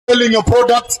selling your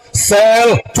product,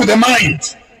 sell to the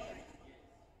mind.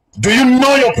 Do you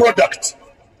know your product?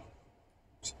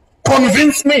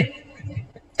 Convince me.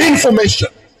 Information,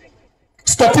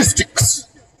 statistics,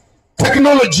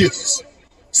 technologies,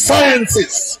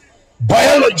 sciences,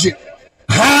 biology.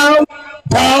 How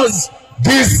does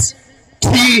this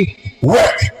tea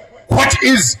work? What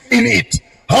is in it?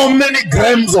 How many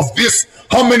grams of this?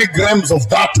 How many grams of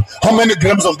that? How many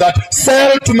grams of that?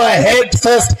 Sell to my head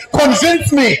first.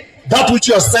 Convince me that which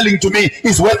you are selling to me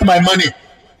is worth my money.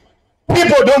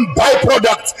 People don't buy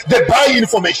products, they buy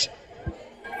information.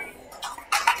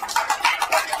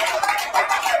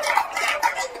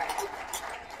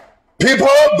 People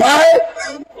buy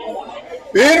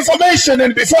information,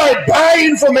 and before I buy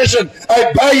information,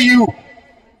 I buy you.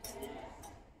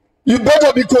 You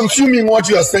better be consuming what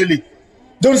you are selling.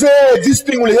 Don't say, hey, this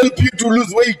thing will help you to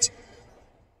lose weight.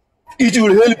 It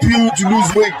will help you to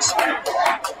lose weight.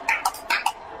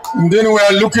 And then we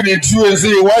are looking at you and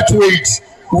say, what weight?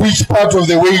 Which part of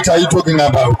the weight are you talking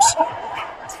about?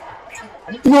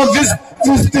 You know,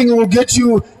 this thing will get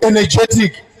you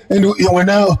energetic, and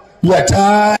now you are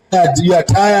tired. You are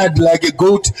tired like a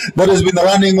goat that has been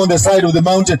running on the side of the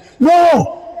mountain.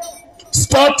 No!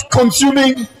 Start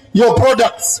consuming your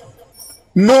products.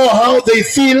 Know how they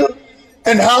feel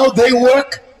and how they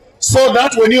work, so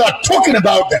that when you are talking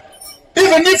about them,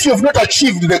 even if you have not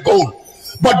achieved the goal,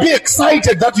 but be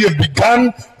excited that you have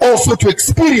begun also to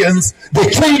experience the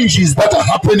changes that are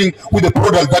happening with the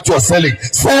product that you are selling.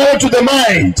 Sell to the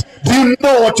mind. Do you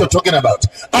know what you're talking about?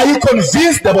 Are you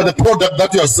convinced about the product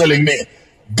that you are selling me?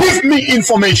 Give me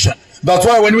information. That's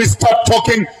why when we start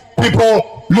talking,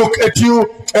 people look at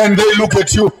you and they look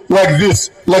at you like this,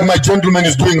 like my gentleman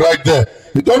is doing right there.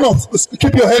 You don't know.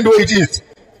 Keep your hand where it is.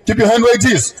 Keep your hand where it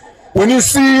is. When you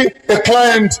see a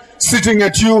client sitting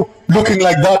at you looking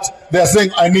like that, they are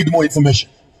saying, I need more information.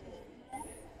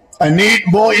 I need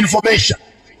more information.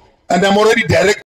 And I'm already direct.